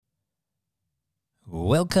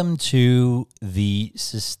Welcome to the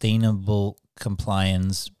Sustainable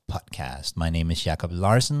Compliance Podcast. My name is Jakob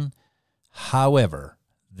Larsen. However,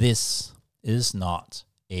 this is not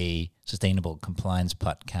a Sustainable Compliance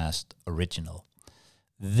Podcast original.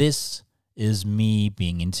 This is me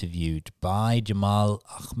being interviewed by Jamal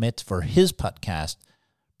Ahmed for his podcast,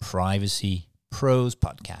 Privacy Pros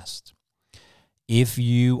Podcast. If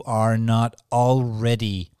you are not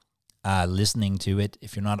already listening to it,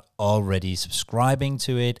 if you're not already subscribing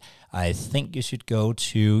to it, I think you should go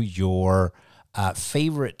to your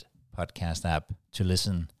favorite podcast app to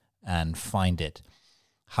listen and find it.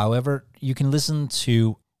 However, you can listen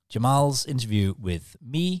to Jamal's interview with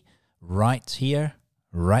me right here,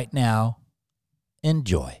 right now.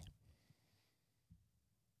 Enjoy.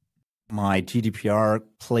 My GDPR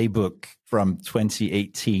playbook from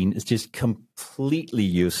 2018 is just completely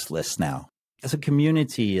useless now. As a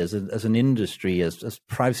community, as an industry, as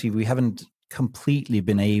privacy, we haven't completely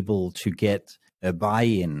been able to get a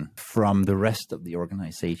buy-in from the rest of the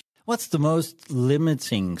organization. What's the most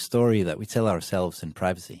limiting story that we tell ourselves in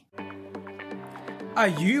privacy? Are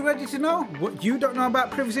you ready to know what you don't know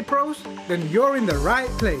about Privacy Pros? Then you're in the right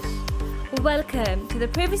place. Welcome to the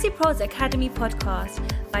Privacy Pros Academy podcast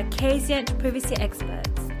by Casient Privacy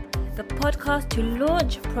Experts. The podcast to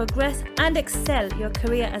launch, progress, and excel your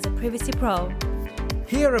career as a privacy pro.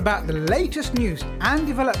 Hear about the latest news and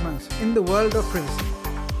developments in the world of privacy.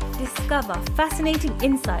 Discover fascinating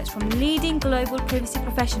insights from leading global privacy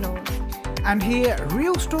professionals. And hear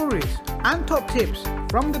real stories and top tips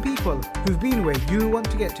from the people who've been where you want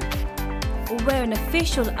to get to. We're an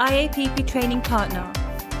official IAPP training partner.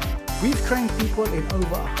 We've trained people in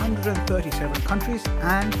over 137 countries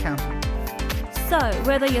and counting. So,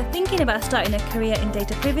 whether you're thinking about starting a career in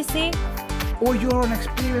data privacy, or you're an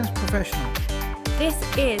experienced professional, this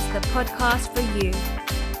is the podcast for you.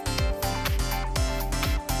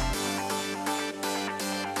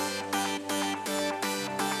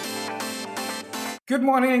 Good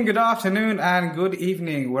morning, good afternoon, and good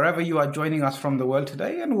evening, wherever you are joining us from the world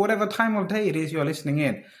today and whatever time of day it is you're listening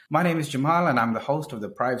in. My name is Jamal and I'm the host of the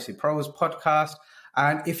Privacy Pros podcast.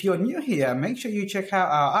 And if you're new here, make sure you check out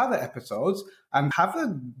our other episodes and have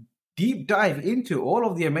a deep dive into all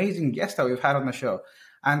of the amazing guests that we've had on the show.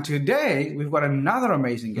 And today, we've got another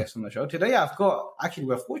amazing guest on the show. Today,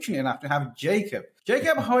 we're fortunate enough to have Jacob.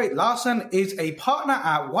 Jacob Hoyt Larsen is a partner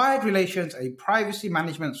at Wired Relations, a privacy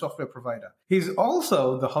management software provider. He's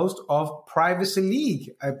also the host of Privacy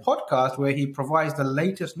League, a podcast where he provides the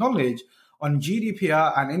latest knowledge on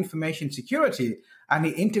GDPR and information security, and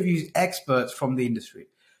he interviews experts from the industry.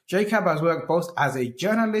 Jacob has worked both as a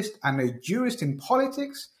journalist and a jurist in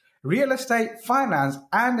politics, real estate, finance,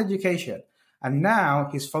 and education. And now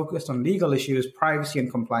he's focused on legal issues, privacy,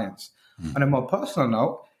 and compliance. On a more personal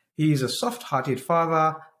note, he's a soft-hearted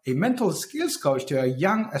father, a mental skills coach to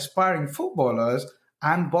young aspiring footballers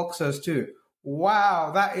and boxers too.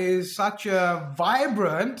 Wow, that is such a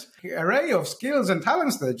vibrant array of skills and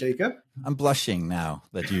talents there, Jacob. I'm blushing now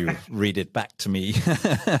that you read it back to me.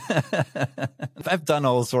 I've done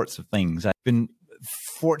all sorts of things. I've been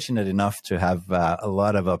fortunate enough to have a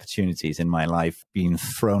lot of opportunities in my life being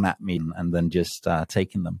thrown at me and then just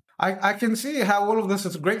taking them. I can see how all of this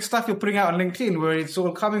is great stuff you're putting out on LinkedIn, where it's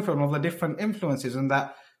all coming from, all the different influences and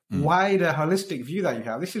that wider holistic view that you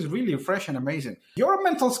have. This is really fresh and amazing. You're a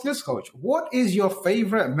mental skills coach. What is your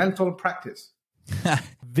favorite mental practice?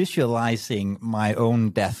 Visualizing my own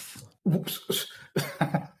death. Oops.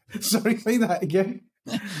 Sorry, say that again.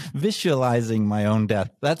 Visualizing my own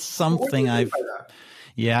death. That's something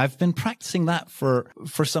I've been practicing that for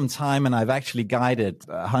some time, and I've actually guided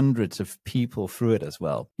hundreds of people through it as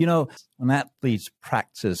well. You know, when athletes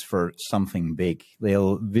practice for something big,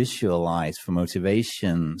 they'll visualize for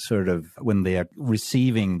motivation sort of when they are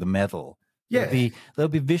receiving the medal. Yeah. They'll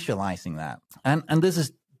be visualizing that. And this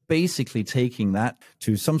is basically taking that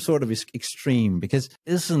to some sort of extreme, because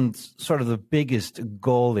isn't sort of the biggest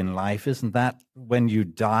goal in life, isn't that when you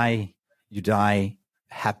die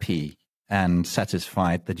happy and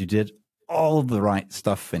satisfied that you did all the right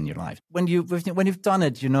stuff in your life. When you've done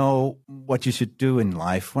it, you know what you should do in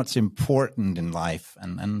life, what's important in life.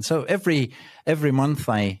 And so every month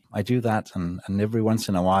I do that, and every once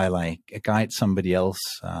in a while I guide somebody else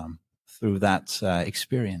through that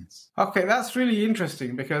experience. Okay, that's really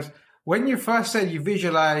interesting, because when you first said you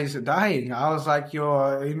visualize dying, I was like,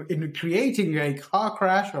 you're in creating a car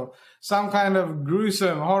crash or some kind of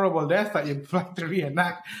gruesome, horrible death that you plan to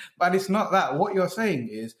reenact. But it's not that. What you're saying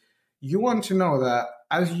is you want to know that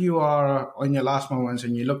as you are on your last moments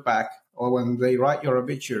and you look back, or when they write your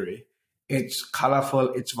obituary, it's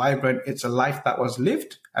colorful, it's vibrant, it's a life that was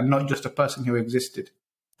lived and not just a person who existed.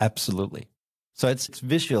 Absolutely. So it's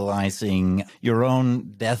visualizing your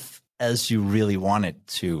own death as you really want it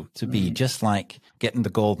to be, just like getting the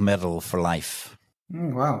gold medal for life.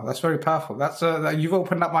 Wow, that's very powerful. That's you've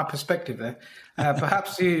opened up my perspective there.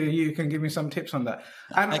 Perhaps you can give me some tips on that.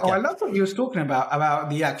 And I love what you were talking about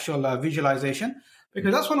the actual visualization,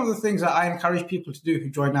 because that's one of the things that I encourage people to do who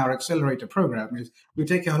join our accelerator program. Is we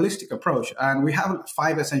take a holistic approach, and we have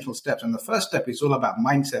 5 essential steps. And the first step is all about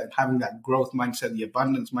mindset, having that growth mindset, the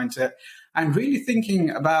abundance mindset, and really thinking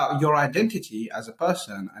about your identity as a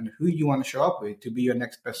person and who you want to show up with to be your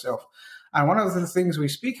next best self. And one of the things we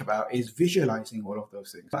speak about is visualizing all of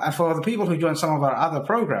those things. And for the people who join some of our other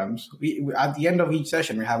programs, we at the end of each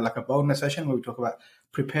session, we have like a bonus session where we talk about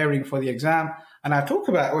preparing for the exam. And I talk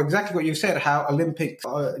about exactly what you said, how Olympic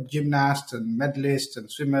gymnasts and medalists and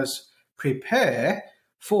swimmers prepare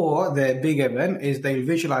for their big event is they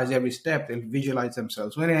visualize every step. They'll visualize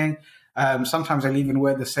themselves winning. Sometimes they'll even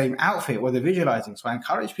wear the same outfit while they're visualizing. So I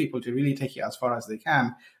encourage people to really take it as far as they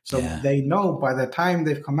can. So they know by the time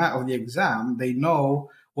they've come out of the exam, they know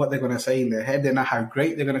what they're going to say in their head. They know how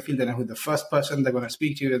great they're going to feel. They know who the first person they're going to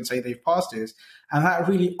speak to and say they've passed is. And that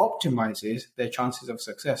really optimizes their chances of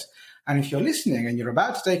success. And if you're listening and you're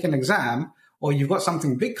about to take an exam, or you've got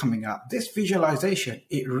something big coming up, this visualization,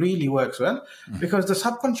 it really works well because the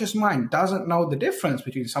subconscious mind doesn't know the difference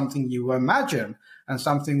between something you imagine and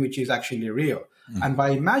something which is actually real. And by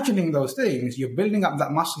imagining those things, you're building up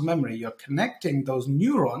that muscle memory, you're connecting those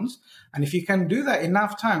neurons. And if you can do that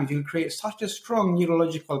enough times, you'll create such a strong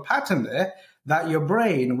neurological pattern there that your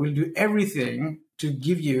brain will do everything to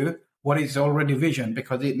give you what is already vision,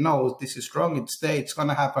 because it knows this is strong, it's there, it's going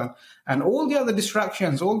to happen. And all the other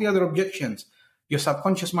distractions, all the other objections, your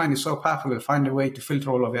subconscious mind is so powerful, it'll find a way to filter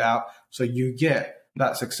all of it out so you get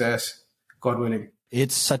that success, God willing.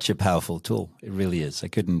 It's such a powerful tool. It really is. I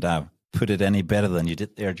couldn't put it any better than you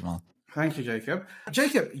did there, Jamal. Thank you, Jacob.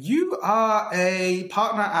 Jacob, you are a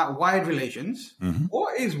partner at Wired Relations.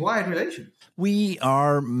 What is Wired Relations? We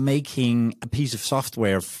are making a piece of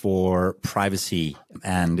software for privacy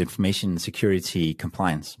and information security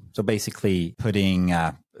compliance. So basically putting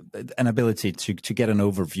an ability to get an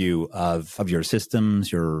overview of your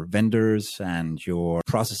systems, your vendors, and your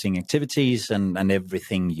processing activities and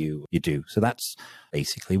everything you do. So that's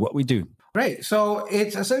basically what we do. Great. So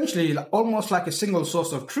it's essentially almost like a single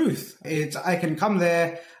source of truth. I can come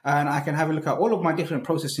there and I can have a look at all of my different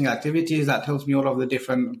processing activities. That tells me all of the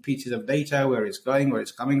different pieces of data, where it's going, where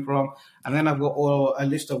it's coming from. And then I've got a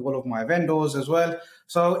list of all of my vendors as well.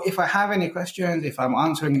 So if I have any questions, if I'm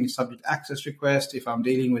answering any subject access requests, if I'm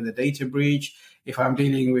dealing with a data breach, if I'm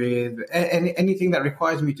dealing with anything that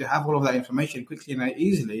requires me to have all of that information quickly and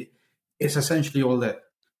easily, it's essentially all there.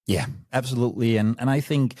 Yeah, absolutely. And I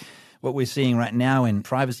think what we're seeing right now in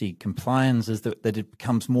privacy compliance is that it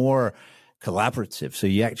becomes more collaborative. So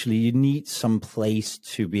you need some place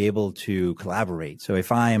to be able to collaborate. So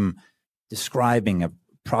if I'm describing a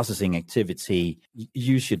processing activity,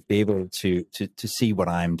 you should be able to see what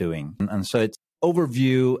I'm doing. And so it's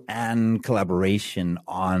overview and collaboration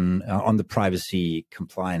on the privacy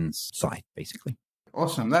compliance side, basically.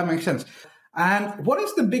 Awesome. That makes sense. And what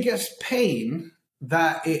is the biggest pain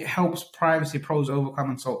that it helps privacy pros overcome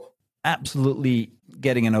and solve? Absolutely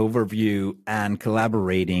getting an overview and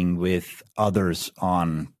collaborating with others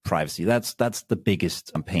on privacy. That's the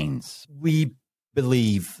biggest pains. We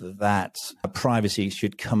believe that privacy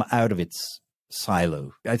should come out of its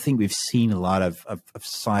silo. I think we've seen a lot of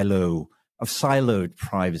siloed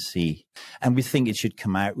privacy, and we think it should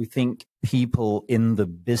come out. We think people in the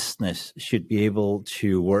business should be able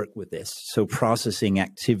to work with this. So processing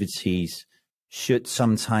activities should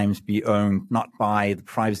sometimes be owned not by the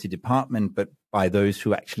privacy department, but by those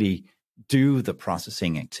who actually do the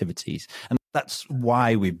processing activities. And that's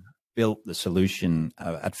why we built the solution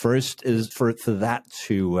at first, is for that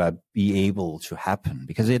to be able to happen,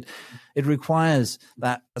 because it requires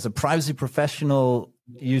that as a privacy professional,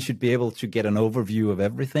 you should be able to get an overview of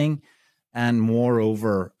everything. And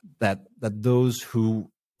moreover, that those who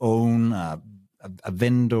own a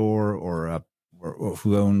vendor or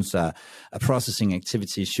who owns a processing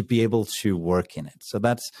activity should be able to work in it. So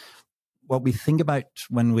that's what we think about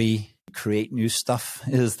when we create new stuff,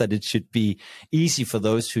 is that it should be easy for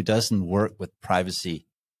those who doesn't work with privacy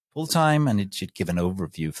full time, and it should give an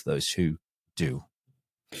overview for those who do.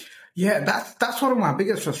 Yeah, that's one of my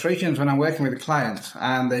biggest frustrations when I'm working with clients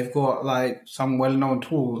and they've got like some well-known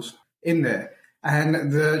tools in there.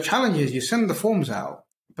 And the challenge is you send the forms out,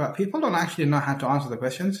 but people don't actually know how to answer the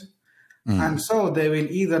questions. And so they will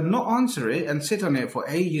either not answer it and sit on it for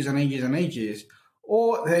ages and ages and ages,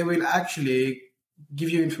 or they will actually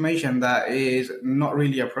give you information that is not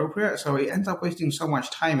really appropriate. So it ends up wasting so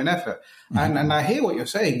much time and effort. And I hear what you're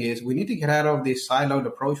saying is we need to get out of this siloed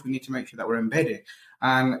approach. We need to make sure that we're embedded.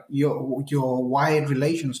 And your wired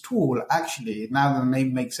relations tool, actually, now the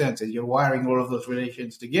name makes sense, is you're wiring all of those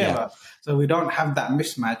relations together. So we don't have that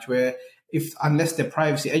mismatch where unless they're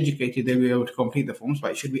privacy educated, they'll be able to complete the forms,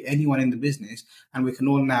 but it should be anyone in the business, and we can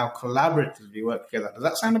all now collaboratively work together. Does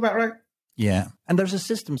that sound about right? Yeah. And there's a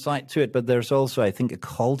system side to it, but there's also, I think, a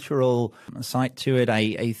cultural side to it.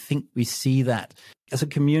 I think we see that as a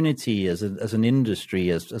community, as an industry,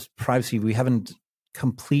 as privacy, we haven't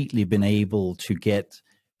completely been able to get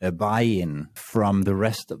a buy-in from the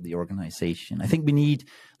rest of the organization. I think we need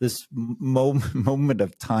this moment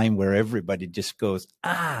of time where everybody just goes,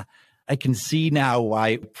 I can see now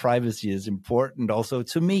why privacy is important also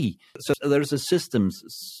to me. So there's a systems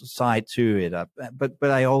side to it,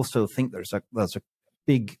 but I also think there's a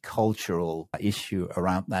big cultural issue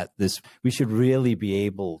around that. We should really be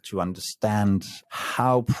able to understand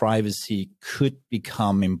how privacy could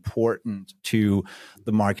become important to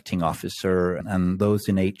the marketing officer and those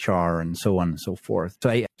in HR and so on and so forth. So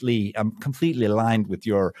I'm completely aligned with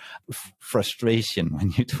your frustration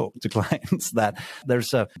when you talk to clients that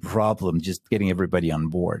there's a problem just getting everybody on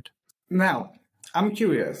board. Now, I'm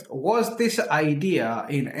curious, was this idea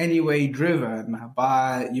in any way driven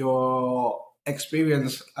by your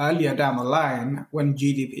experience earlier down the line when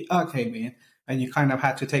GDPR came in and you kind of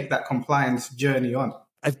had to take that compliance journey on?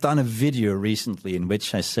 I've done a video recently in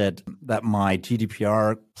which I said that my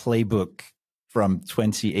GDPR playbook from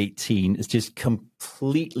 2018 is just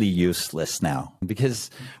completely useless now,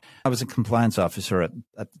 because I was a compliance officer at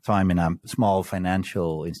the time in a small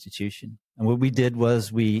financial institution. And what we did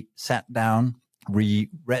was we sat down, we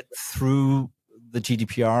read through the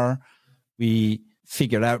GDPR, we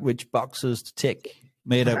figured out which boxes to tick,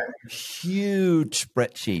 made a huge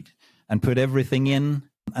spreadsheet and put everything in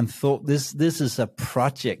and thought this is a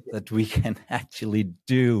project that we can actually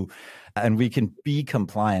do and we can be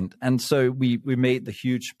compliant. And so we made the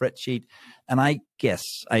huge spreadsheet. And I guess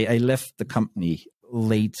I left the company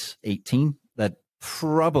late 18, that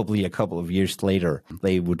probably a couple of years later,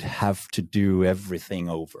 they would have to do everything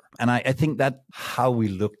over. And I think that's how we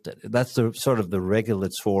looked at it. That's the sort of the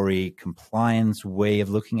regulatory compliance way of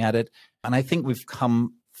looking at it. And I think we've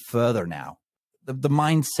come further now. The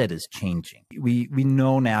mindset is changing. We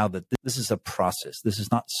know now that this is a process. This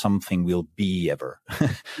is not something we'll be ever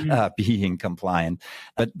being compliant,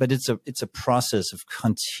 but it's a process of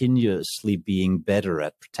continuously being better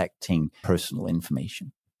at protecting personal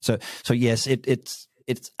information. So yes, it's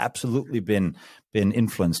absolutely been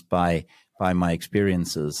influenced by my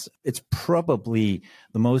experiences. It's probably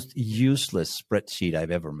the most useless spreadsheet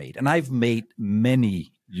I've ever made, and I've made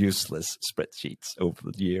many useless spreadsheets over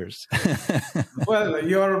the years. Well,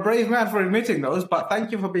 you're a brave man for admitting those, but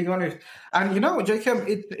thank you for being honest. And Jacob,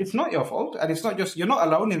 it's not your fault, and it's not just, you're not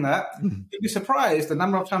alone in that. You'd be surprised the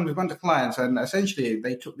number of times we've gone to clients and essentially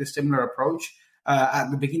they took this similar approach at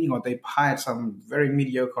the beginning, or they hired some very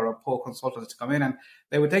mediocre or poor consultants to come in, and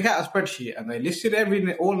they would take out a spreadsheet and they listed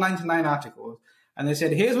all 99 articles, and they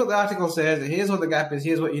said, here's what the article says, here's what the gap is,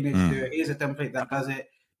 here's what you need to do, here's a template that does it,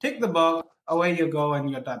 tick the box, away you go, and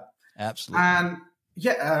you're done. Absolutely. And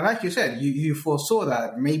like you said, you foresaw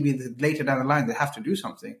that maybe later down the line they have to do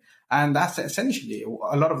something, and that's essentially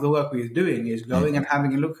a lot of the work we're doing is going and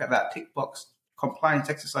having a look at that tick box compliance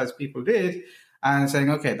exercise people did and saying,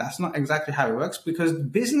 okay, that's not exactly how it works, because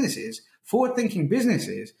businesses, forward-thinking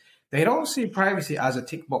businesses, they don't see privacy as a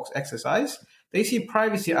tick box exercise. They see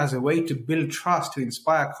privacy as a way to build trust, to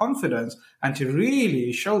inspire confidence, and to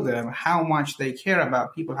really show them how much they care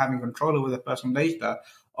about people having control over their personal data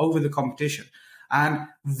over the competition. And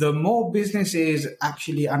the more businesses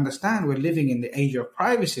actually understand we're living in the age of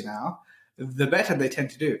privacy now, the better they tend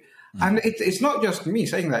to do. And it's not just me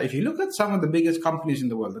saying that. If you look at some of the biggest companies in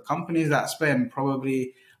the world, the companies that spend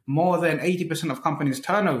probably more than 80% of companies'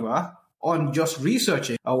 turnover on just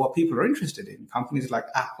researching what people are interested in, companies like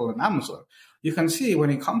Apple and Amazon, you can see when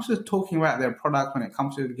it comes to talking about their product, when it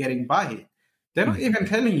comes to getting buy-in, they're not even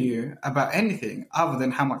telling you about anything other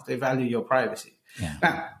than how much they value your privacy. Yeah.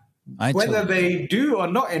 Now, whether they do or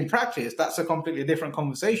not in practice, that's a completely different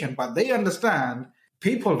conversation, but they understand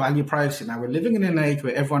people value privacy. Now, we're living in an age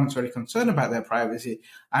where everyone's very concerned about their privacy,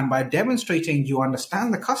 and by demonstrating you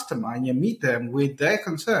understand the customer and you meet them with their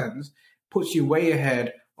concerns, puts you way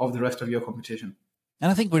ahead of the rest of your competition. And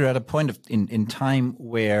I think we're at a point in time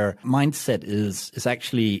where mindset is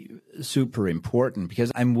actually super important,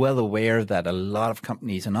 because I'm well aware that a lot of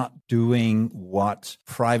companies are not doing what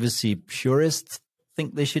privacy purists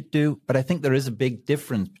think they should do. But I think there is a big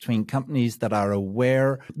difference between companies that are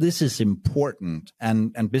aware this is important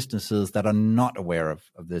and businesses that are not aware of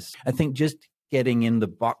this. I think just getting in the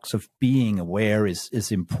box of being aware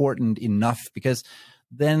is important enough, because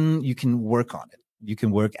then you can work on it. You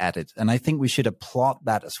can work at it. And I think we should applaud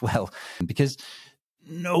that as well, because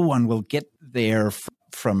no one will get there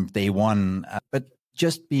from day one. But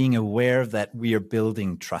just being aware that we are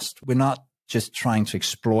building trust. We're not just trying to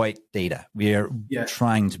exploit data. We are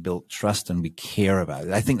trying to build trust, and we care about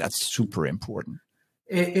it. I think that's super important.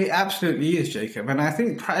 It absolutely is, Jacob. And I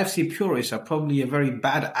think privacy purists are probably a very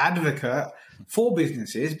bad advocate for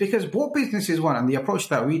businesses, because what businesses want, and the approach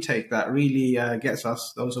that we take that really gets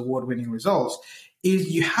us those award-winning results,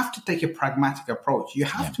 is you have to take a pragmatic approach. You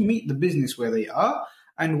have to meet the business where they are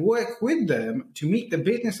and work with them to meet the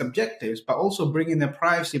business objectives, but also bring in the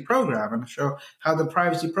privacy program and show how the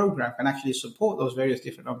privacy program can actually support those various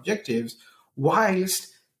different objectives, whilst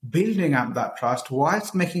building up that trust,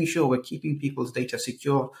 whilst making sure we're keeping people's data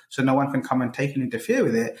secure so no one can come and take and interfere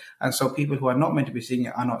with it. And so people who are not meant to be seeing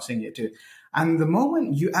it are not seeing it too. And the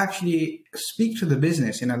moment you actually speak to the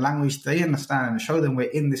business in a language they understand and show them we're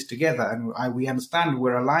in this together and we understand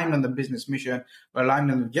we're aligned on the business mission, we're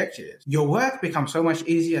aligned on the objectives, your work becomes so much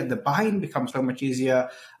easier, the buying becomes so much easier,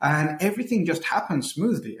 and everything just happens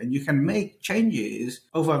smoothly. And you can make changes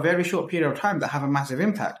over a very short period of time that have a massive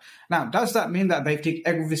impact. Now, does that mean that they've ticked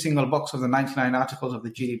every single box of the 99 articles of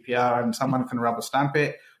the GDPR and someone can rubber stamp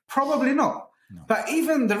it? Probably not. No. But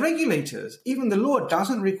even the regulators, even the law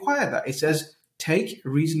doesn't require that. It says take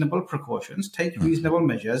reasonable precautions, take reasonable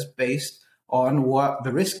measures based on what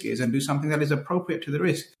the risk is, and do something that is appropriate to the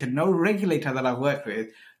risk. And no regulator that I've worked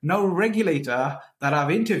with, no regulator that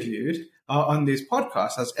I've interviewed on this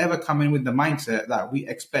podcast has ever come in with the mindset that we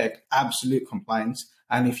expect absolute compliance.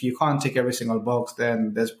 And if you can't tick every single box,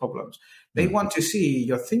 then there's problems. They want to see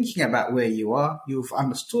you're thinking about where you are, you've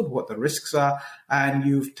understood what the risks are, and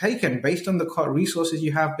you've taken, based on the resources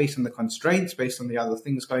you have, based on the constraints, based on the other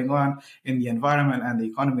things going on in the environment and the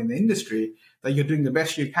economy and the industry, that you're doing the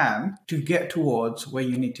best you can to get towards where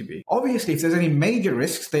you need to be. Obviously, if there's any major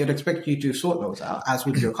risks, they would expect you to sort those out, as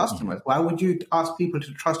with your customers. Why would you ask people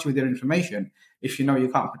to trust you with their information if you know you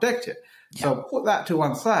can't protect it? Yeah. So put that to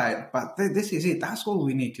one side, but this is it. That's all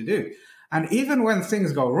we need to do. And even when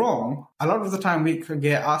things go wrong, a lot of the time we can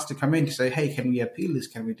get asked to come in to say, hey, can we appeal this?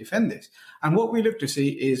 Can we defend this? And what we look to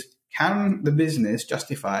see is, can the business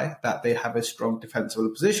justify that they have a strong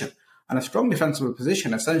defensible position? And a strong defensible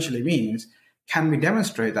position essentially means, can we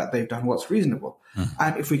demonstrate that they've done what's reasonable?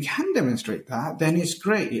 And if we can demonstrate that, then it's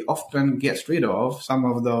great. It often gets rid of some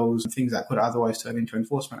of those things that could otherwise turn into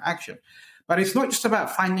enforcement action. But it's not just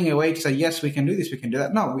about finding a way to say, yes, we can do this, we can do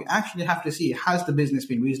that. No, we actually have to see, has the business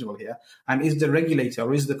been reasonable here? And is the regulator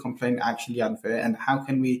or is the complaint actually unfair? And how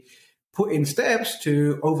can we put in steps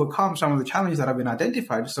to overcome some of the challenges that have been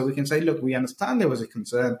identified, so we can say, look, we understand there was a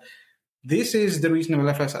concern. This is the reasonable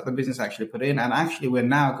efforts that the business actually put in. And actually, we're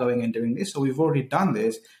now going and doing this. So we've already done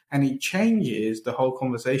this, and it changes the whole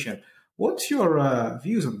conversation. What's your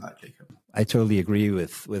views on that, Jacob? I totally agree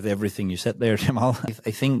with everything you said there, Jamal.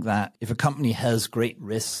 I think that if a company has great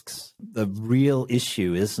risks, the real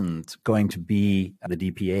issue isn't going to be the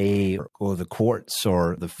DPA or the courts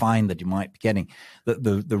or the fine that you might be getting.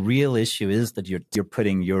 The real issue is that you're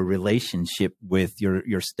putting your relationship with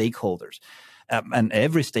your stakeholders. And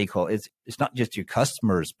every stakeholder, it's not just your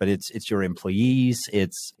customers, but it's your employees,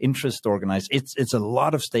 it's interest organized. It's a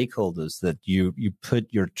lot of stakeholders that you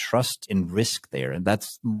put your trust in risk there. And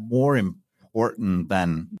that's more important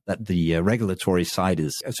than that the regulatory side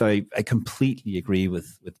is. So I completely agree with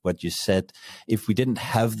what you said. If we didn't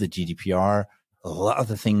have the GDPR, a lot of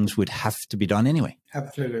the things would have to be done anyway.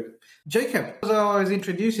 Absolutely. Jacob, as I was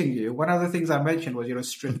introducing you, one of the things I mentioned was you're a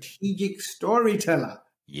strategic storyteller.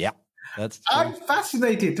 Yeah. That's true. I'm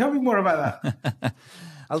fascinated. Tell me more about that.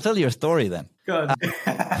 I'll tell you a story then. Good.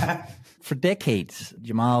 For decades,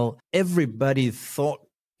 Jamal, everybody thought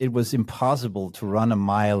it was impossible to run a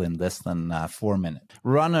mile in less than 4 minutes.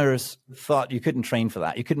 Runners thought you couldn't train for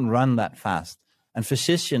that. You couldn't run that fast. And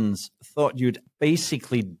physicians thought you'd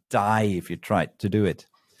basically die if you tried to do it.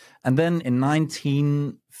 And then in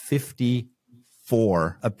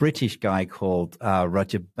 1954, a British guy called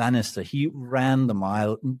Roger Bannister, he ran the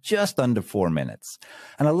mile in just under 4 minutes.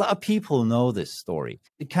 And a lot of people know this story.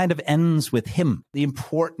 It kind of ends with him. The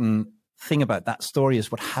important thing about that story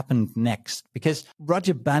is what happened next, because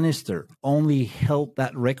Roger Bannister only held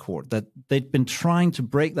that record, that they'd been trying to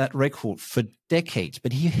break that record for decades,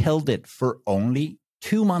 but he held it for only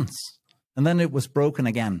 2 months. And then it was broken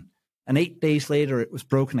again. And 8 days later, it was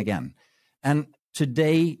broken again. And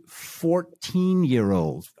today,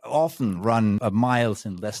 14-year-olds often run miles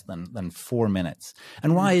in less than 4 minutes.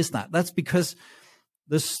 And why is that? That's because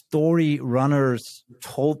the story runners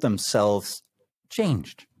told themselves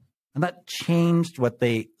changed. And that changed what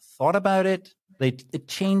they thought about it. It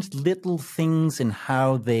changed little things in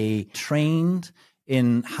how they trained,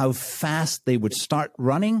 in how fast they would start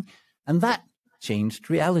running. And that changed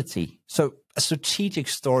reality. So a strategic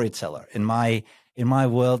storyteller in my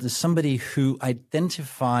world is somebody who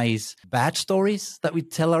identifies bad stories that we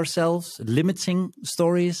tell ourselves, limiting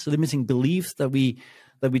stories, limiting beliefs that we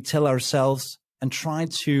tell ourselves, and try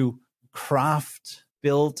to craft,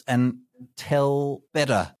 build, and tell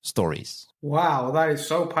better stories. Wow, that is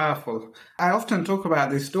so powerful. I often talk about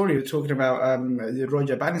this story, talking about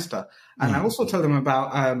Roger Bannister, and I also tell them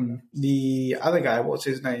about the other guy, what's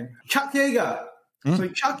his name? Chuck Yeager. So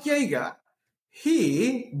Chuck Yeager,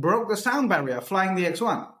 he broke the sound barrier flying the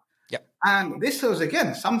X-1. Yep. And this was,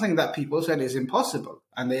 again, something that people said is impossible,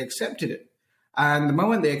 and they accepted it. And the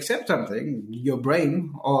moment they accept something, your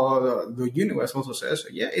brain or the universe also says,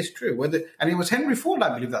 yeah, it's true. And it was Henry Ford,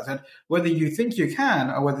 I believe, that said, whether you think you can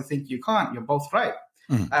or whether you think you can't, you're both right.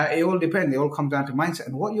 It all depends. It all comes down to mindset.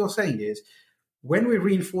 And what you're saying is, when we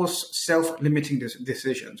reinforce self-limiting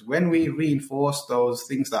decisions, when we reinforce those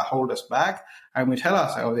things that hold us back, and we tell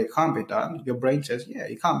ourselves it can't be done, your brain says, yeah,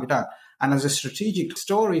 it can't be done. And as a strategic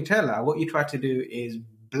storyteller, what you try to do is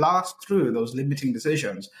blast through those limiting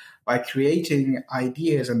decisions by creating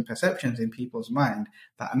ideas and perceptions in people's mind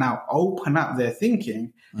that now open up their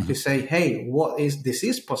thinking to say, hey, this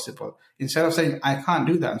is possible. Instead of saying, I can't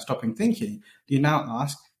do that and stopping thinking, you now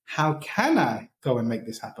ask, how can I go and make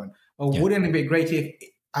this happen? Or wouldn't it be great if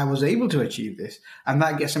I was able to achieve this? And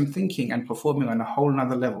that gets them thinking and performing on a whole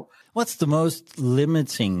nother level. What's the most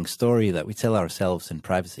limiting story that we tell ourselves in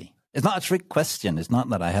privacy? It's not a trick question. It's not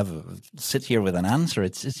that I sit here with an answer.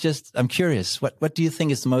 It's just, I'm curious. What do you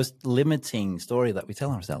think is the most limiting story that we tell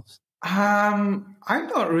ourselves? I'm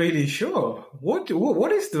not really sure. What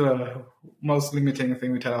is the most limiting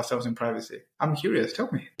thing we tell ourselves in privacy? I'm curious. Tell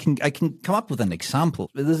me. I can come up with an example.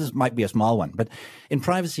 Might be a small one, but in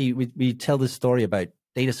privacy, we tell this story about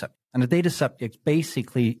data subject. And a data subject,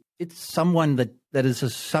 basically, it's someone that is a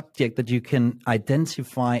subject that you can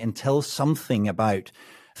identify and tell something about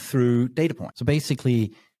through data points. So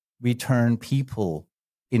basically, we turn people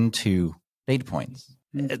into data points.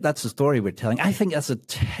 That's the story we're telling. I think that's a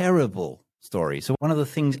terrible story. So one of the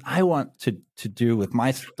things I want to do with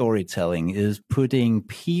my storytelling is putting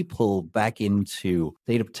people back into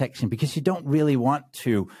data protection, because you don't want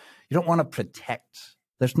to protect.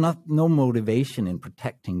 There's no motivation in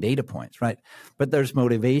protecting data points, right? But there's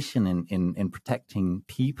motivation in protecting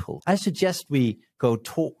people. I suggest we go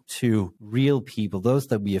talk to real people, those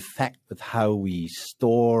that we affect with how we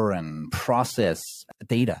store and process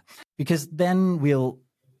data, because then we'll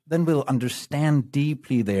understand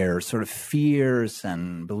deeply their sort of fears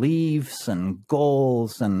and beliefs and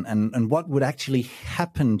goals and what would actually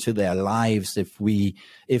happen to their lives if we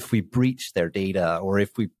breach their data or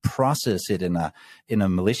if we process it in a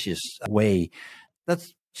malicious way.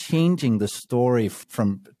 That's changing the story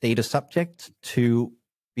from data subject to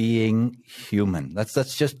being human.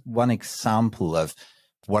 That's just one example of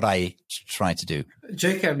what I try to do.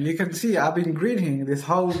 Jacob, you can see I've been grinning this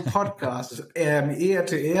whole podcast ear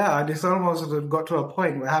to ear, and it's almost got to a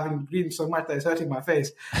point where having grinned so much that it's hurting my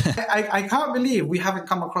face. I can't believe we haven't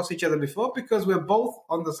come across each other before, because we're both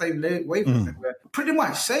on the same wavelength. We're pretty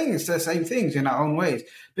much saying the same things in our own ways.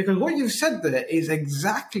 Because what you've said there is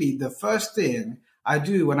exactly the first thing I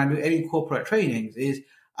do when I do any corporate trainings is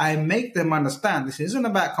I make them understand this isn't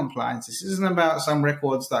about compliance. This isn't about some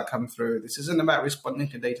records that come through. This isn't about responding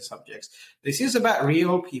to data subjects. This is about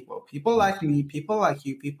real people like me, people like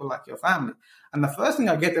you, people like your family. And the first thing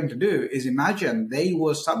I get them to do is imagine they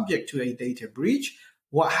were subject to a data breach.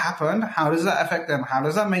 What happened? How does that affect them? How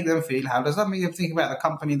does that make them feel? How does that make them think about the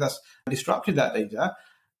company that's disrupted that data?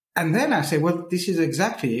 And then I say, well, this is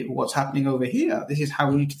exactly what's happening over here. This is how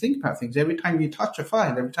we need to think about things. Every time you touch a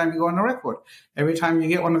file, every time you go on a record, every time you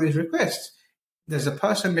get one of these requests, there's a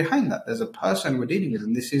person behind that. There's a person we're dealing with.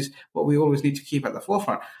 And this is what we always need to keep at the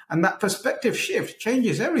forefront. And that perspective shift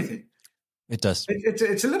changes everything. It does.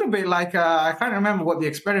 It's a little bit like, I can't remember what the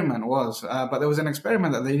experiment was, but there was an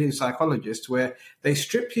experiment that they did, psychologists, where they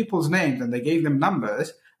stripped people's names and they gave them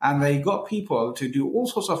numbers. And they got people to do all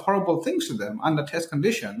sorts of horrible things to them under test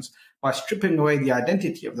conditions by stripping away the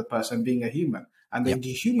identity of the person being a human. And they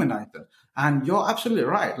dehumanize them. And you're absolutely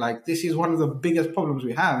right. Like, this is one of the biggest problems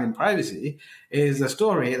we have in privacy, is the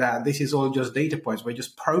story that this is all just data points. We're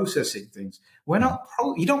just processing things. We're not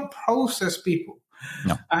you don't process people.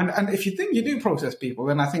 No. And if you think you do process people,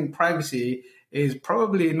 then I think privacy is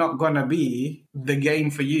probably not going to be the game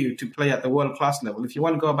for you to play at the world-class level. If you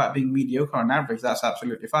want to go about being mediocre on average, that's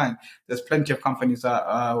absolutely fine. There's plenty of companies that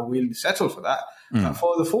will settle for that.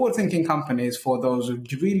 For the forward-thinking companies, for those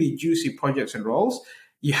really juicy projects and roles,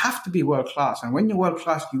 you have to be world-class. And when you're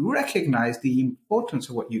world-class, you recognize the importance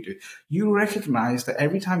of what you do. You recognize that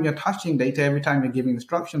every time you're touching data, every time you're giving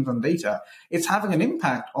instructions on data, it's having an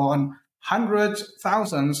impact on hundreds,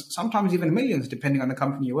 thousands, sometimes even millions, depending on the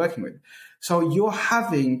company you're working with. So you're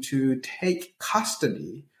having to take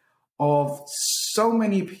custody of so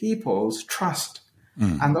many people's trust.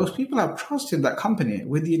 And those people have trusted that company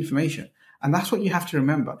with the information. And that's what you have to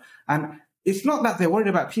remember. And it's not that they're worried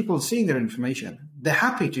about people seeing their information. They're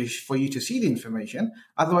happy for you to see the information.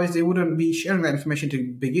 Otherwise, they wouldn't be sharing that information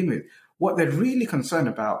to begin with. What they're really concerned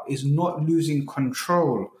about is not losing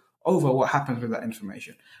control over what happens with that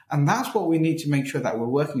information. And that's what we need to make sure that we're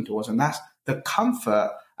working towards. And that's the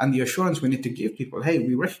comfort and the assurance we need to give people. Hey,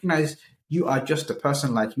 we recognize you are just a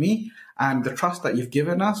person like me, and the trust that you've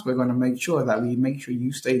given us, we're going to make sure that we make sure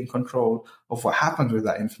you stay in control of what happens with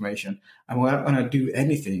that information. And we're not going to do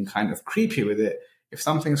anything kind of creepy with it. If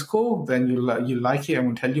something's cool, then you like it and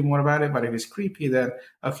we'll tell you more about it. But if it's creepy, then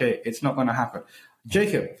okay, it's not going to happen.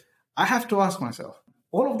 Jacob, I have to ask myself,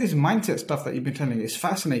 all of this mindset stuff that you've been telling me is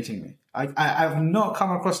fascinating me. I've not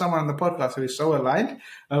come across someone on the podcast who is so aligned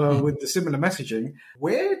with the similar messaging.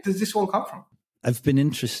 Where does this all come from? I've been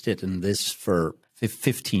interested in this for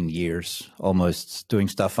 15 years, almost, doing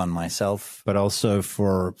stuff on myself, but also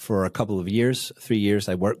for a couple of years, 3 years,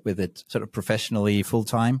 I worked with it sort of professionally full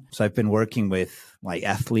time. So I've been working with like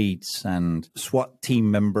athletes and SWAT team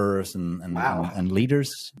members and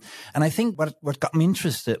leaders. And I think what got me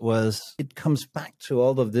interested was it comes back to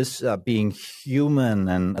all of this being human.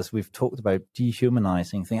 And as we've talked about,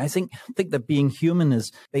 dehumanizing thing, I think that being human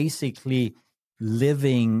is basically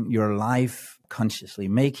living your life consciously,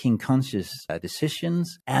 making conscious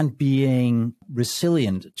decisions and being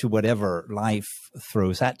resilient to whatever life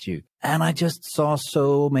throws at you. And I just saw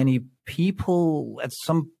so many people at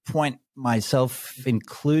some point, myself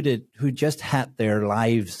included, who just had their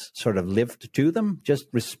lives sort of lived to them, just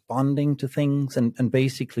responding to things and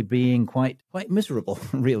basically being quite miserable,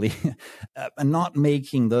 really, and not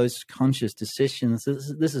making those conscious decisions.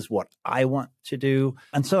 This is what I want to do.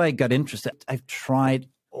 And so I got interested. I've tried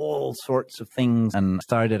all sorts of things and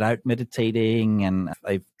started out meditating, and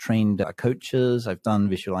I've trained coaches, I've done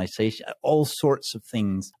visualization, all sorts of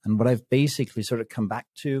things. And what I've basically sort of come back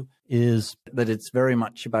to is that it's very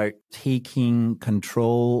much about taking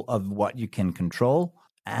control of what you can control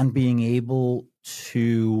and being able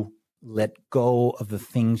to let go of the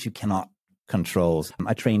things you cannot control.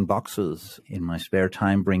 I train boxers in my spare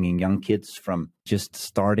time, bringing young kids from just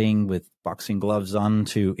starting with boxing gloves on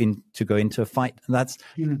to go into a fight.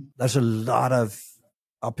 And there's a lot of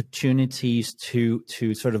opportunities to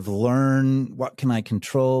sort of learn what can I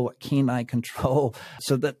control, what can't I control.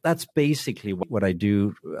 So that's basically what I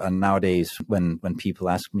do nowadays when people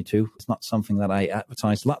ask me to. It's not something that I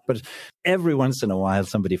advertise a lot, but every once in a while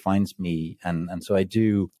somebody finds me, and so I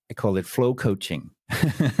call it flow coaching.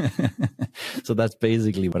 So that's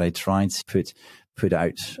basically what I try to put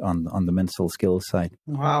out on the mental skills side.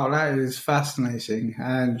 Wow, that is fascinating.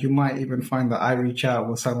 And you might even find that I reach out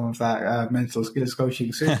with some of that mental skills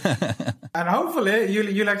coaching soon. And hopefully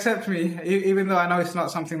you'll accept me, even though I know it's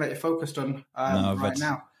not something that you're focused on right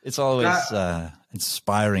now. It's always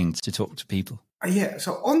inspiring to talk to people. Yeah,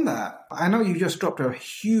 so on that, I know you just dropped a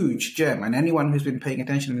huge gem, and anyone who's been paying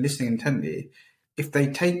attention and listening intently, if they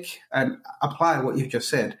take and apply what you've just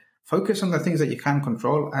said, focus on the things that you can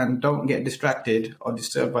control and don't get distracted or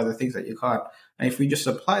disturbed by the things that you can't. And if we just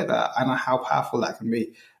apply that, I know how powerful that can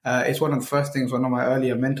be. It's one of the first things one of my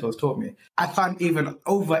earlier mentors taught me. I can't even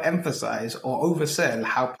overemphasize or oversell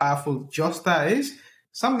how powerful just that is.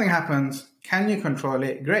 Something happens. Can you control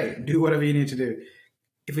it? Great. Do whatever you need to do.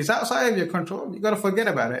 If it's outside of your control, you got to forget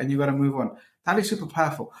about it and you got to move on. That is super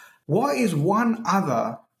powerful. What is one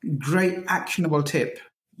other great actionable tip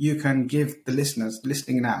you can give the listeners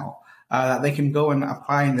listening now that they can go and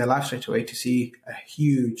apply in their life straight away to see a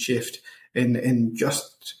huge shift in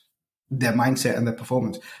just their mindset and their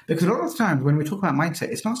performance. Because a lot of times when we talk about mindset,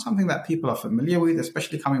 it's not something that people are familiar with,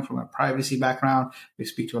 especially coming from a privacy background. We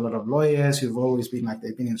speak to a lot of lawyers who've always been like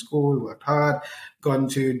they've been in school, worked hard, gone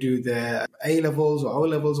to do their A-levels or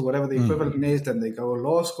O-levels or whatever the equivalent is. Then they go to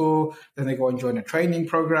law school, then they go and join a training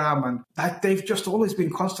program. And that they've just always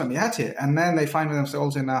been constantly at it. And then they find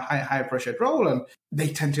themselves in a high pressured role, and they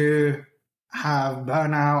tend to have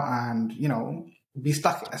burnout and, be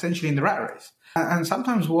stuck essentially in the rat race. And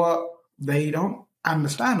sometimes what they don't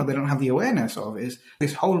understand or they don't have the awareness of is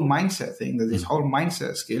this whole mindset thing, this whole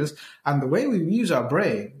mindset skills, and the way we use our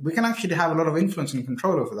brain, we can actually have a lot of influence and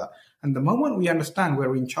control over that. And the moment we understand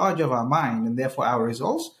we're in charge of our mind and therefore our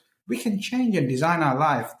results, we can change and design our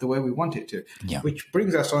life the way we want it to. Yeah. Which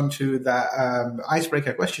brings us on to that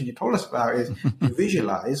icebreaker question you told us about is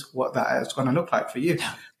visualize what that is going to look like for you.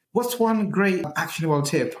 Yeah. What's one great actionable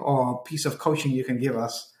tip or piece of coaching you can give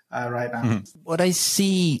us right now? What I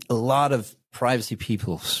see a lot of privacy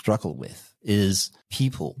people struggle with is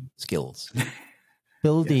people skills,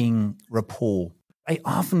 building rapport. I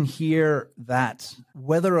often hear that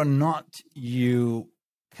whether or not you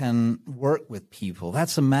can work with people,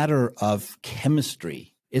 that's a matter of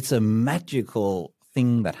chemistry. It's a magical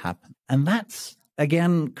thing that happens. And that's,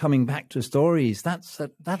 again, coming back to stories, that's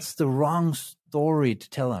the wrong story to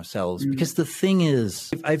tell ourselves, because the thing is,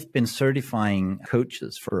 I've been certifying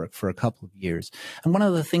coaches for a couple of years, and one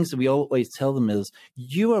of the things that we always tell them is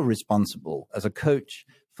you are responsible as a coach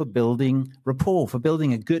for building rapport, for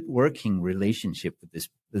building a good working relationship with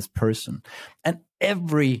this person. And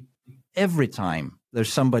every time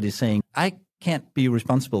there's somebody saying I can't be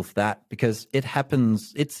responsible for that because it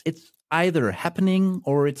happens, it's either happening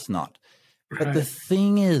or it's not. Right. But the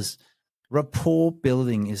thing is, rapport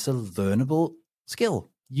building is a learnable skill.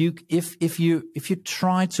 If you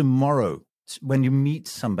try tomorrow when you meet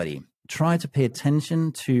somebody, try to pay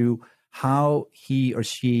attention to how he or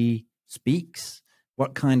she speaks,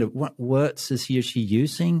 what words is he or she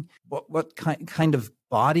using, what kind of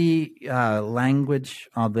body language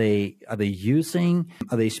are they using,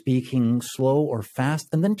 are they speaking slow or fast,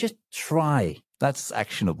 and then just try. That's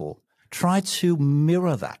actionable. Try to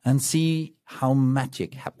mirror that and see how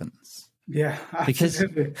magic happens. Yeah,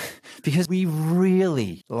 absolutely. Because we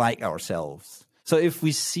really like ourselves. So if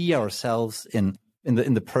we see ourselves in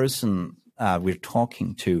the person we're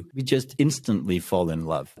talking to, we just instantly fall in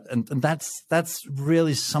love. And that's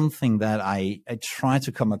really something that I try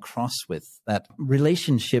to come across with, that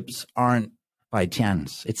relationships aren't by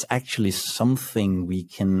chance. It's actually something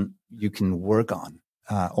you can work on.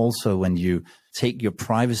 Also, when you take your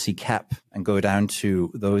privacy cap and go down to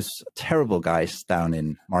those terrible guys down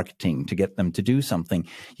in marketing to get them to do something,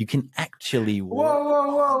 you can actually work.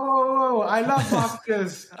 Whoa. I love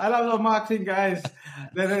marketers. I love the marketing guys.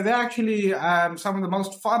 They're actually some of the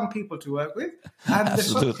most fun people to work with. And they're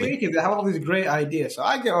so creative. They have all these great ideas. So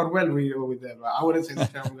I get on well with them. I wouldn't say they're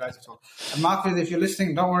terrible guys at all. And marketers, if you're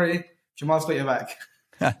listening, don't worry. Jamal's got your back.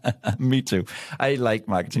 Me too. I like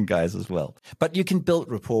marketing guys as well. But you can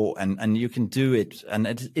build rapport and you can do it.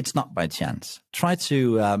 And it's not by chance. Try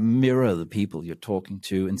to mirror the people you're talking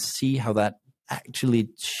to and see how that actually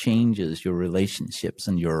changes your relationships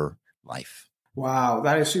and your life. Wow,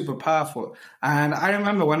 that is super powerful. And I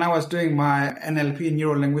remember when I was doing my NLP,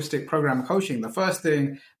 neuro-linguistic program coaching, the first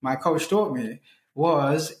thing my coach taught me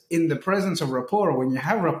was in the presence of rapport, when you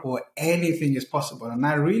have rapport, anything is possible. And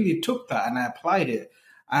I really took that and I applied it.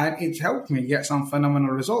 And it's helped me get some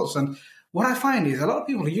phenomenal results. And what I find is a lot of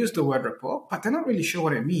people use the word rapport, but they're not really sure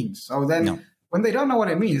what it means. So then when they don't know what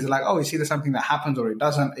it means, they're like, oh, it's either something that happens or it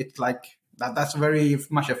doesn't. It's like that's very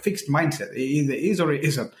much a fixed mindset. It either is or it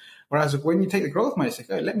isn't. Whereas when you take the growth mindset,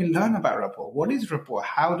 okay, let me learn about rapport. What is rapport?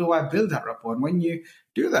 How do I build that rapport? And when you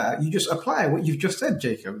do that, you just apply what you've just said,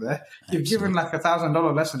 Jacob, there. You've given like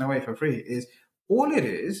 $1,000 lesson away for free. Is all it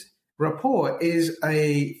is. Rapport is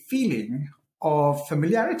a feeling of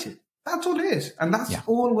familiarity. That's all it is. And that's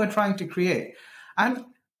all we're trying to create. And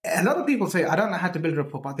a lot of people say, I don't know how to build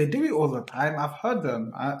rapport, but they do it all the time. I've heard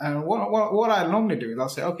them. And what I normally do is I'll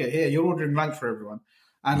say, okay, here, you're ordering lunch for everyone.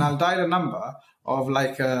 And I'll dial a number of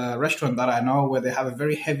like a restaurant that I know where they have a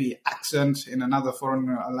very heavy accent in another foreign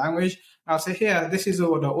language. And I'll say, here, this is the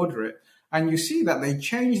order, order it. And you see that they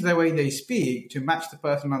change the way they speak to match the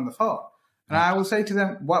person on the phone. And I will say to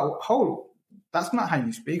them, well, hold. That's not how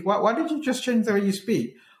you speak. Why did you just change the way you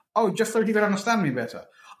speak? Oh, just so you can understand me better.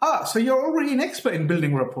 So you're already an expert in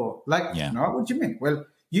building rapport. No, what do you mean? Well,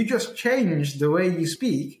 you just changed the way you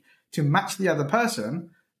speak to match the other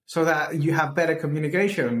person so that you have better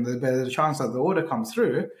communication, the better chance that the order comes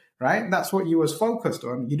through, right? That's what you was focused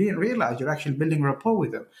on. You didn't realize you're actually building rapport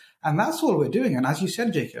with them. And that's all we're doing. And as you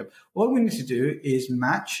said, Jacob, all we need to do is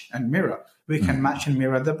match and mirror. We can match and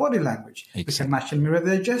mirror their body language. Exactly. We can match and mirror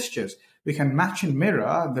their gestures. We can match and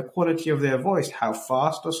mirror the quality of their voice, how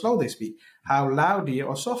fast or slow they speak, how loudly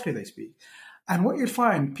or softly they speak. And what you'll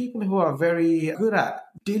find, people who are very good at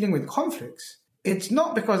dealing with conflicts, it's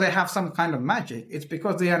not because they have some kind of magic. It's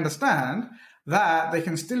because they understand that they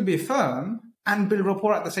can still be firm and build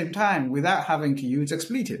rapport at the same time without having to use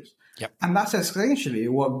expletives. Yep. And that's essentially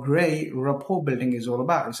what great rapport building is all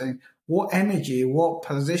about. It's saying, what energy, what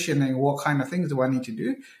positioning, what kind of things do I need to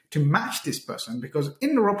do to match this person? Because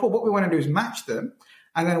in the rapport, what we want to do is match them.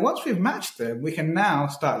 And then once we've matched them, we can now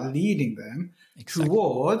start leading them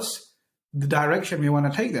towards the direction we want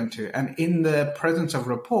to take them to. And in the presence of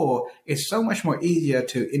rapport, it's so much more easier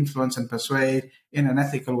to influence and persuade in an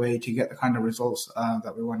ethical way to get the kind of results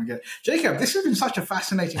that we want to get. Jacob, this has been such a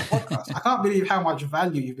fascinating podcast. I can't believe how much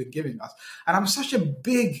value you've been giving us. And I'm such a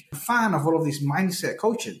big fan of all of this mindset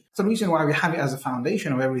coaching. It's the reason why we have it as a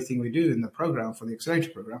foundation of everything we do in the program for the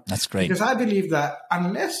Accelerator program. That's great. Because I believe that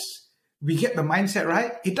unless we get the mindset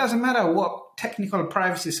right, it doesn't matter what technical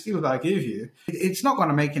privacy skills I give you, it's not going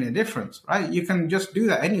to make any difference, right? You can just do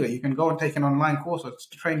that anyway. You can go and take an online course or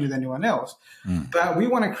to train with anyone else. But we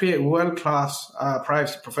want to create world-class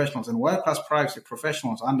privacy professionals, and world-class privacy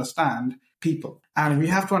professionals understand people. And we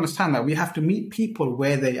have to understand that we have to meet people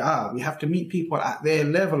where they are. We have to meet people at their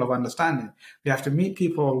level of understanding. We have to meet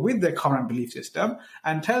people with their current belief system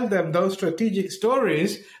and tell them those strategic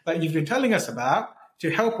stories that you've been telling us about to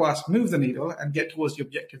help us move the needle and get towards the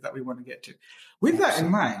objective that we want to get to. With that in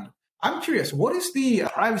mind, I'm curious, what is the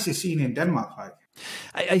privacy scene in Denmark like?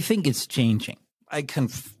 I think it's changing. I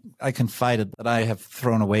confided that I have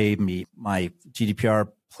thrown away my GDPR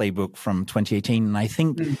playbook from 2018. And I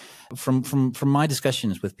think from my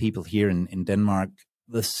discussions with people here in Denmark,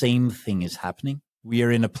 the same thing is happening. We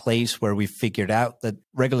are in a place where we figured out that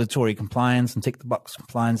regulatory compliance and tick-the-box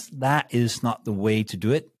compliance, that is not the way to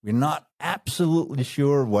do it. We're not absolutely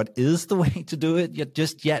sure what is the way to do it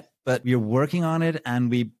yet, but we're working on it,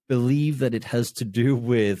 and we believe that it has to do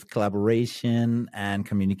with collaboration and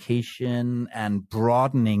communication and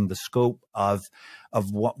broadening the scope of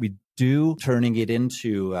what we do, turning it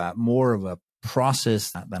into more of a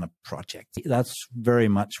process than a project. That's very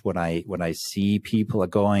much what I see. People are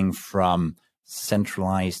going from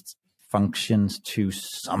centralized functions to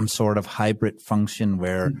some sort of hybrid function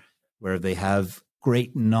where they have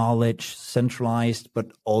great knowledge centralized,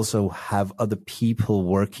 but also have other people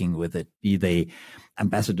working with it, be they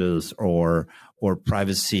ambassadors or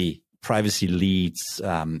privacy leads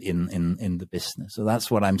in the business. So that's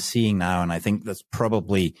what I'm seeing now, and I think that's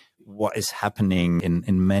probably what is happening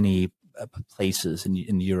in many places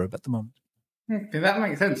in Europe at the moment. Okay, that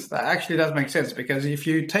makes sense. That actually does make sense, because if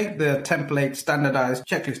you take the template standardized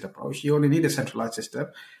checklist approach, you only need a centralized system.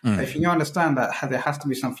 If you understand that there has to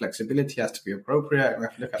be some flexibility, has to be appropriate, we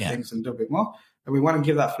have to look at things a little bit more. And we want to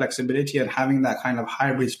give that flexibility, and having that kind of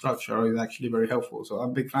hybrid structure is actually very helpful. So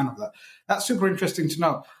I'm a big fan of that. That's super interesting to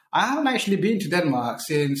know. I haven't actually been to Denmark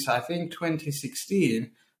since, I think,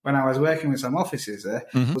 2016. When I was working with some offices there.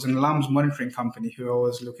 It was an alarms monitoring company who I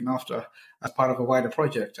was looking after as part of a wider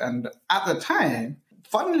project. And at the time,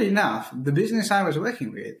 funnily enough, the business I was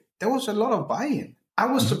working with, there was a lot of buy-in. I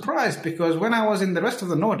was surprised, because when I was in the rest of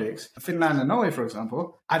the Nordics, Finland and Norway, for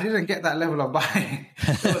example, I didn't get that level of buy-in.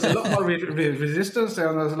 There was a lot more resistance there.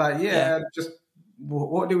 And I was like, just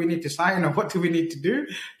what do we need to sign, or what do we need to do?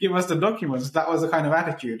 Give us the documents. That was the kind of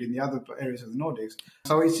attitude in the other areas of the Nordics.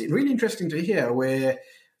 So it's really interesting to hear where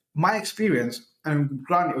my experience, and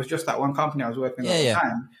granted, it was just that one company I was working at the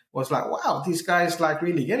time, was like, wow, these guys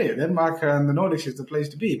really get it. Denmark and the Nordics is the place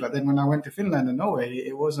to be. But then when I went to Finland and Norway,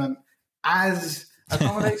 it wasn't as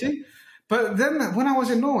accommodating. But then when I was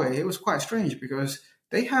in Norway, it was quite strange, because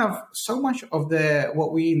they have so much of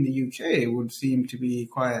what we in the UK would seem to be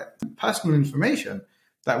quite personal information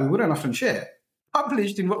that we wouldn't often share,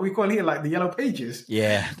 published in what we call here the yellow pages.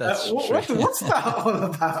 Yeah, that's true. What's that all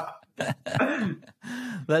about?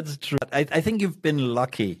 That's true. I think you've been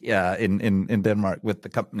lucky, in Denmark with the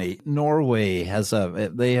company. Norway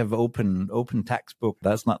they have open textbook.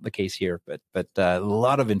 That's not the case here, but a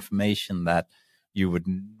lot of information that you would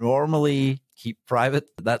normally keep private,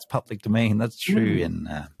 that's public domain. That's true in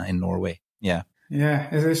Norway. Yeah. Yeah,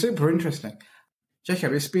 it's super interesting.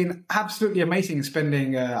 Jacob, it's been absolutely amazing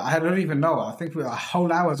spending, I don't even know, I think a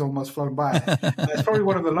whole hour's almost flown by. It's probably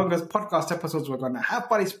one of the longest podcast episodes we're going to have,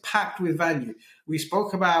 but it's packed with value. We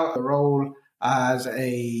spoke about the role as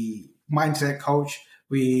a mindset coach.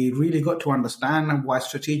 We really got to understand why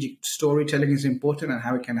strategic storytelling is important and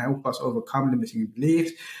how it can help us overcome limiting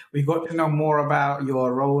beliefs. We got to know more about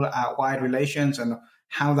your role at Wide Relations and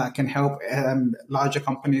how that can help larger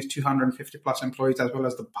companies, 250 plus employees, as well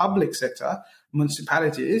as the public sector,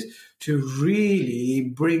 municipalities, to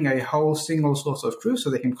really bring a whole single source of truth so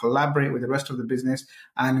they can collaborate with the rest of the business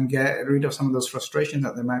and get rid of some of those frustrations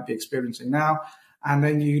that they might be experiencing now. And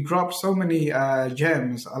then you drop so many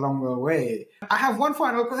gems along the way. I have one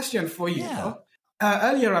final question for you. Yeah.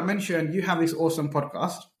 Earlier, I mentioned you have this awesome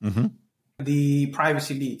podcast, the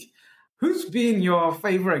Privacy League. Who's been your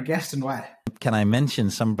favorite guest and why? Can I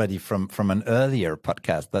mention somebody from an earlier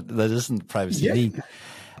podcast that isn't Privacy League?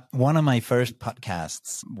 One of my first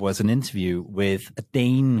podcasts was an interview with a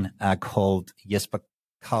Dane called Jesper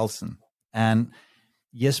Carlsen. And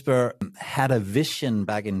Jesper had a vision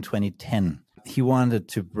back in 2010. He wanted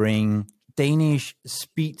to bring Danish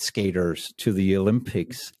speed skaters to the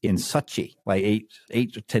Olympics in Sochi, like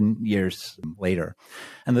eight or 10 years later.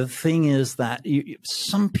 And the thing is that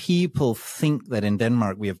some people think that in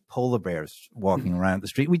Denmark we have polar bears walking around the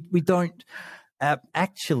street. We don't.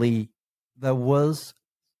 Actually, there was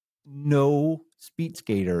no speed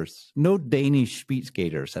skaters, no Danish speed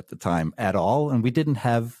skaters at the time at all. And we didn't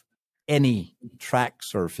have any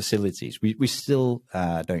tracks or facilities. We still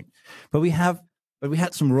don't. But we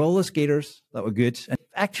had some roller skaters that were good. And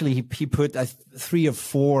actually, he put 3 or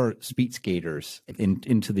 4 speed skaters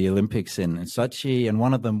into the Olympics in Sochi, and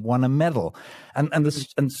one of them won a medal.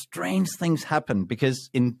 And strange things happened because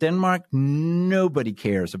in Denmark, nobody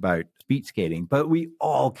cares about speed skating, but we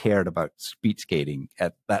all cared about speed skating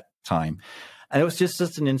at that time. And it was just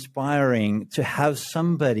such an inspiring to have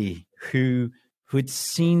somebody who'd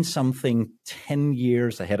seen something 10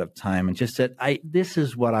 years ahead of time and just said, this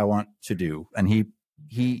is what I want to do. And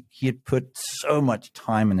he had put so much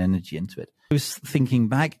time and energy into it. I was thinking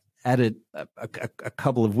back at it a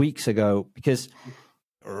couple of weeks ago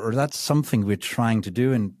or that's something we're trying to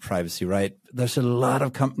do in privacy, right? There's a lot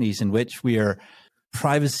of companies in which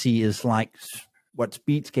privacy is like what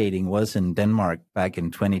speed skating was in Denmark back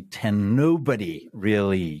in 2010. Nobody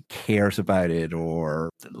really cares about it or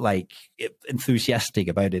like enthusiastic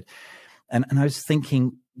about it. And I was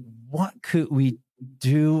thinking, what could we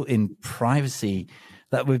do in privacy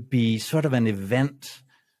that would be sort of an event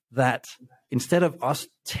that instead of us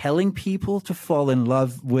telling people to fall in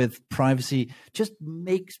love with privacy, just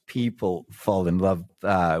makes people fall in love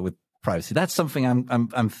with privacy. That's something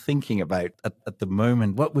I'm thinking about at the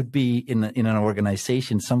moment. What would be in an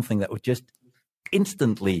organization something that would just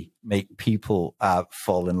instantly make people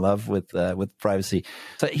fall in love with privacy?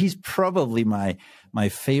 So he's probably my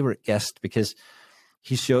favorite guest because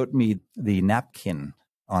he showed me the napkin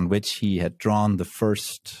on which he had drawn the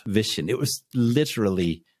first vision. It was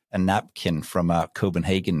literally a napkin from a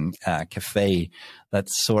Copenhagen cafe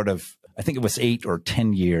that's sort of, I think it was 8 or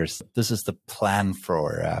 10 years. This is the plan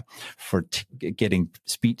for getting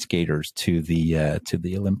speed skaters to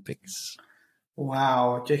the Olympics.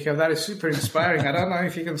 Wow, Jacob, that is super inspiring. I don't know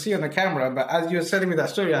if you can see on the camera, but as you were telling me that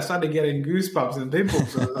story, I started getting goosebumps and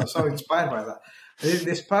dimples. I was so inspired by that.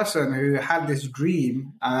 This person who had this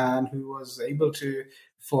dream and who was able to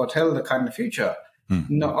foretell the kind of future,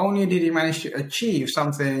 not only did he manage to achieve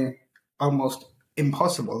something almost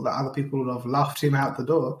impossible that other people would have laughed him out the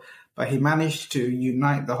door, but he managed to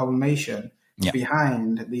unite the whole nation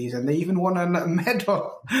behind these, and they even won a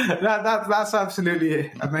medal. That's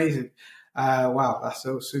absolutely amazing. Wow, that's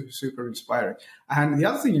so super, super inspiring. And the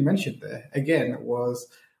other thing you mentioned there, again, was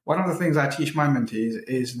one of the things I teach my mentees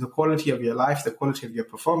is the quality of your life, the quality of your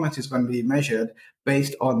performance is going to be measured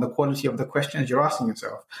based on the quality of the questions you're asking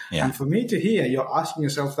yourself. Yeah. And for me to hear you're asking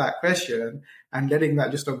yourself that question and letting that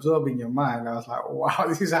just absorb in your mind, I was like, wow,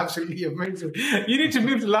 this is absolutely amazing. You need to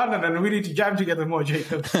move to London and we need to jam together more,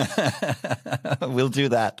 Jacob. We'll do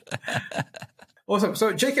that. Awesome.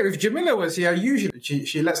 So, Jacob, if Jamila was here, usually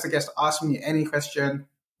she lets the guest ask me any question,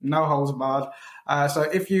 no holds barred. So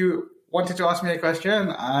if you wanted to ask me a question,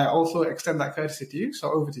 I also extend that courtesy to you.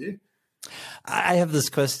 So over to you. I have this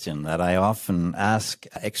question that I often ask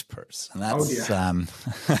experts, and that's,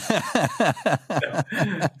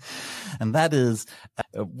 and that is,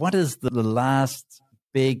 what is the last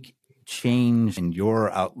big change in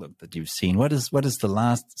your outlook that you've seen? What is the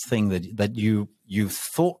last thing that you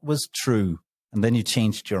thought was true, and then you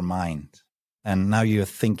changed your mind, and now you're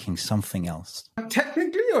thinking something else?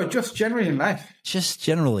 Technically, or just generally in life? Just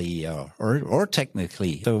generally, or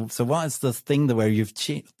technically. So what is the thing where you've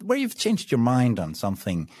changed your mind on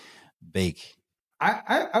something big?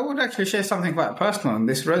 I would actually share something quite personal, and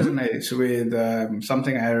this resonates with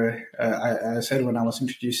something I said when I was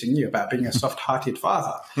introducing you about being a soft-hearted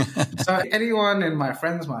father. So anyone in my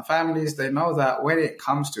friends, my families, they know that when it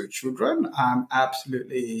comes to children, I'm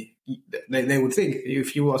absolutely, they would think,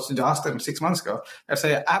 if you was to ask them 6 months ago, they'd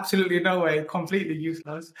say, absolutely no way, completely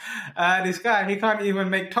useless. This guy, he can't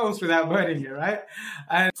even make toast without burning it, right?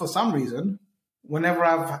 And for some reason, whenever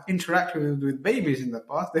I've interacted with babies in the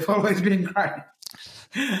past, they've always been crying.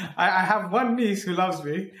 I have one niece who loves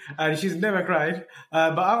me, and she's never cried.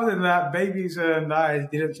 But other than that, babies and I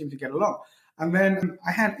didn't seem to get along. And then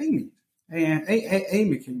I had Amy.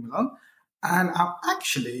 Amy came along, and I'm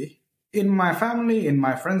actually, in my family, in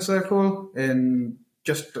my friend circle, in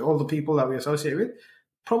just all the people that we associate with,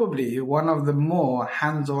 probably one of the more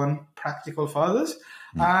hands-on, practical fathers.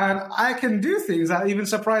 And I can do things that even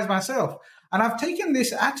surprise myself. And I've taken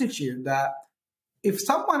this attitude that if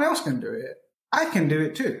someone else can do it, I can do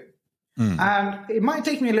it too. And it might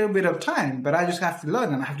take me a little bit of time, but I just have to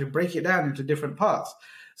learn and I have to break it down into different parts.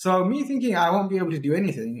 So me thinking I won't be able to do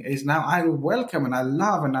anything is now I welcome and I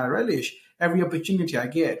love and I relish every opportunity I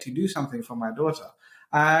get to do something for my daughter.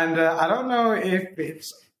 And I don't know if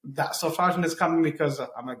it's that soft-heartedness coming because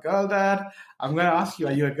I'm a girl dad. I'm going to ask you,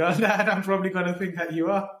 are you a girl dad? I'm probably going to think that you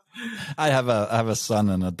are. I have a son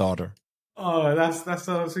and a daughter. Oh, that's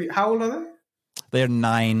so sweet. How old are they? They're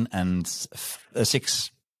 9 and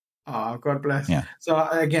 6. Oh, God bless. Yeah. So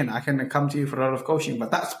again, I can come to you for a lot of coaching, but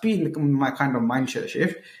that's been my kind of mindset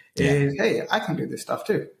shift is, hey, I can do this stuff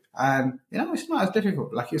too. And, it's not as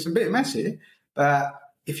difficult. Like, it's a bit messy, but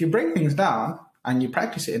if you break things down and you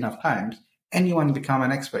practice it enough times, anyone can become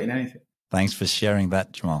an expert in anything. Thanks for sharing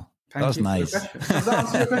that, Jamal. That was nice. Does that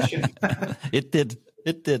answer your question? It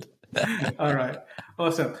did. All right.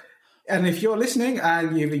 Awesome. And if you're listening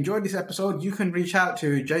and you've enjoyed this episode, you can reach out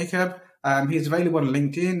to Jacob. He's available on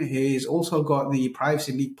LinkedIn. He's also got the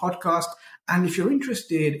Privacy League podcast. And if you're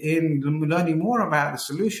interested in learning more about the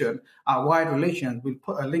solution, Wired Relations, we'll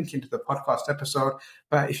put a link into the podcast episode.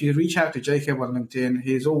 But if you reach out to Jacob on LinkedIn,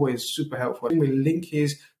 he's always super helpful. We'll link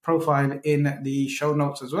his profile in the show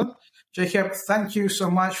notes as well. Jacob, thank you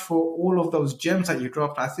so much for all of those gems that you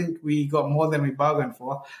dropped. I think we got more than we bargained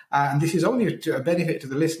for. And this is only to a benefit to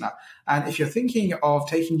the listener. And if you're thinking of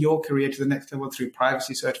taking your career to the next level through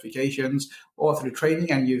privacy certifications or through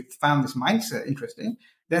training and you found this mindset interesting,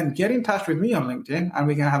 then get in touch with me on LinkedIn and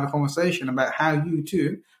we can have a conversation about how you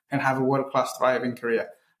too can have a world-class thriving career.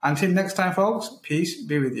 Until next time, folks, peace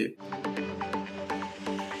be with you.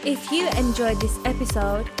 If you enjoyed this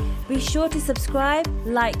episode, be sure to subscribe,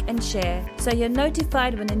 like, and share so you're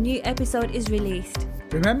notified when a new episode is released.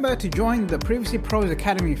 Remember to join the Privacy Pros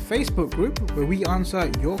Academy Facebook group where we answer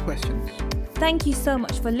your questions. Thank you so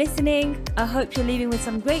much for listening. I hope you're leaving with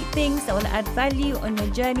some great things that will add value on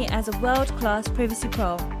your journey as a world-class Privacy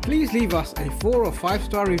Pro. Please leave us a 4 or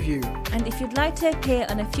 5-star review. And if you'd like to appear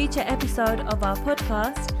on a future episode of our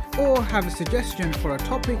podcast, or have a suggestion for a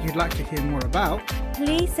topic you'd like to hear more about,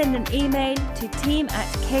 please send an email to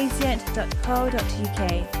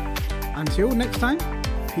team@kcent.co.uk. Until next time,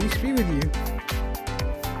 peace be with you.